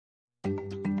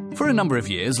For a number of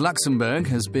years, Luxembourg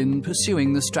has been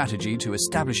pursuing the strategy to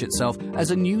establish itself as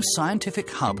a new scientific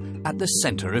hub at the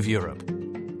centre of Europe.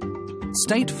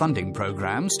 State funding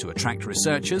programs to attract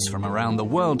researchers from around the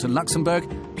world to Luxembourg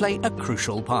play a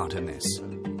crucial part in this.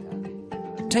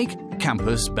 Take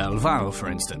Campus Belval,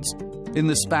 for instance. In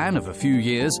the span of a few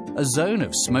years, a zone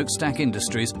of smokestack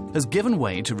industries has given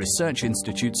way to research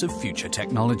institutes of future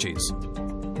technologies.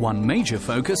 One major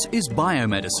focus is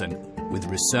biomedicine, with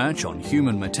research on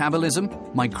human metabolism,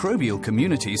 microbial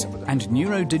communities, and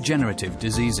neurodegenerative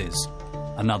diseases.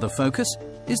 Another focus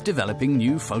is developing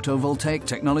new photovoltaic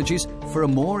technologies for a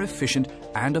more efficient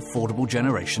and affordable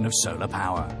generation of solar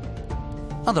power.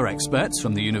 Other experts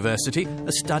from the university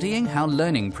are studying how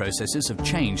learning processes have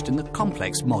changed in the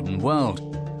complex modern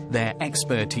world. Their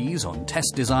expertise on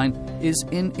test design is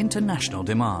in international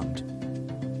demand.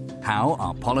 How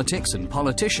are politics and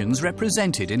politicians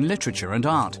represented in literature and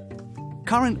art?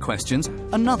 Current questions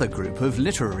another group of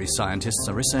literary scientists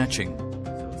are researching.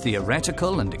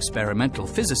 Theoretical and experimental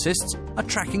physicists are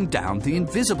tracking down the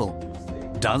invisible.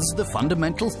 Does the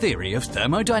fundamental theory of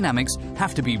thermodynamics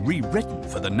have to be rewritten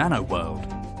for the nano-world?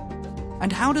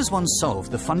 And how does one solve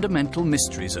the fundamental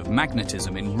mysteries of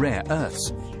magnetism in rare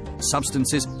earths,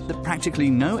 substances that practically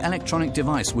no electronic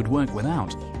device would work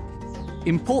without?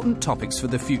 Important topics for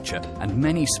the future and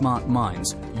many smart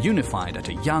minds unified at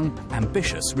a young,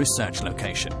 ambitious research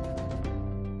location.